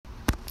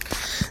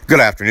Good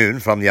afternoon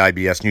from the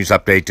IBS News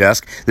Update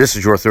Desk. This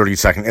is your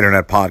 30-second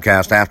Internet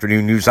Podcast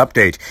Afternoon News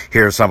Update.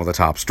 Here are some of the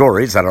top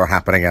stories that are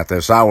happening at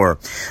this hour.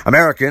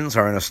 Americans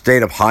are in a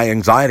state of high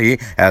anxiety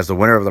as the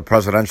winner of the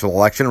presidential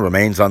election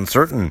remains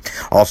uncertain.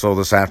 Also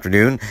this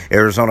afternoon,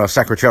 Arizona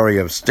Secretary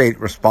of State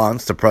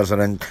responds to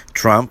President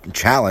Trump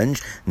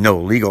challenge.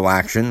 No legal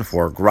action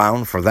for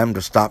ground for them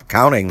to stop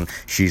counting,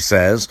 she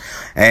says.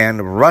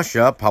 And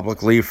Russia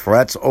publicly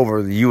frets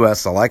over the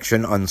U.S.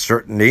 election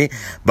uncertainty,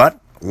 but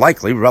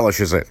likely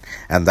relishes it.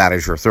 And that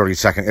is your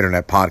 30-second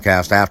Internet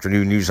Podcast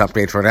Afternoon News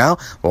Update for now.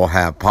 We'll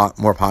have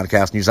more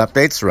podcast news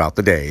updates throughout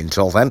the day.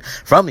 Until then,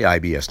 from the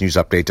IBS News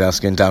Update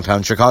Desk in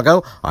downtown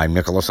Chicago, I'm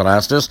Nicholas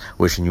Anastas,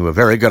 wishing you a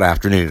very good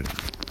afternoon.